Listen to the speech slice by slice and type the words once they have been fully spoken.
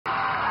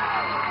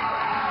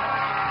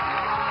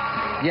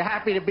You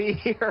happy to be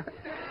here?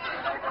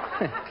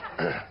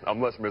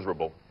 I'm less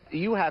miserable.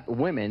 You have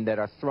women that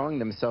are throwing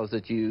themselves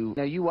at you.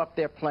 Now, you up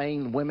there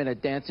playing, women are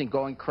dancing,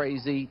 going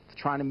crazy,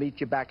 trying to meet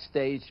you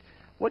backstage.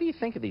 What do you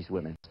think of these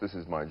women? This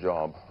is my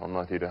job. I'm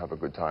not here to have a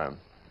good time.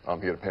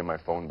 I'm here to pay my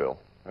phone bill.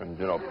 And,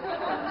 you know,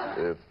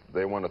 if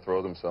they want to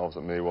throw themselves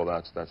at me, well,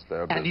 that's their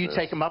business. And do you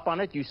take them up on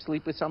it? Do you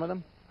sleep with some of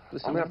them?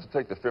 I'm going to have to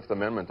take the Fifth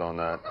Amendment on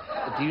that.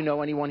 Do you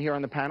know anyone here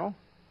on the panel?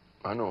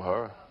 I know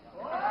her.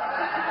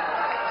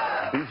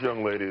 These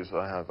young ladies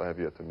I have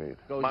yet to meet.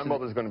 My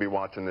mother's going to be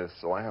watching this,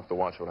 so I have to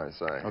watch what I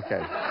say.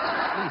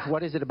 Okay.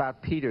 What is it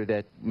about Peter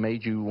that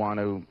made you want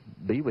to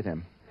be with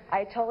him?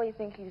 I totally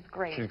think he's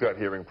great. She's got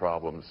hearing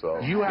problems, so...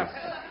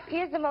 He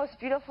is the most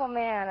beautiful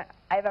man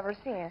I've ever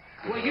seen.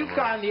 Well, you've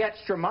gone the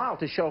extra mile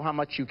to show how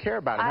much you care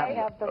about him.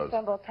 I have the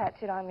symbol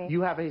tattooed on me.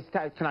 You have his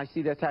tattoo? Can I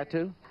see that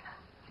tattoo?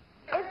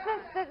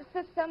 It's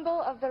the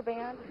symbol of their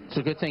band. It's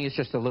a good thing it's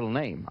just a little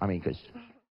name. I mean, because...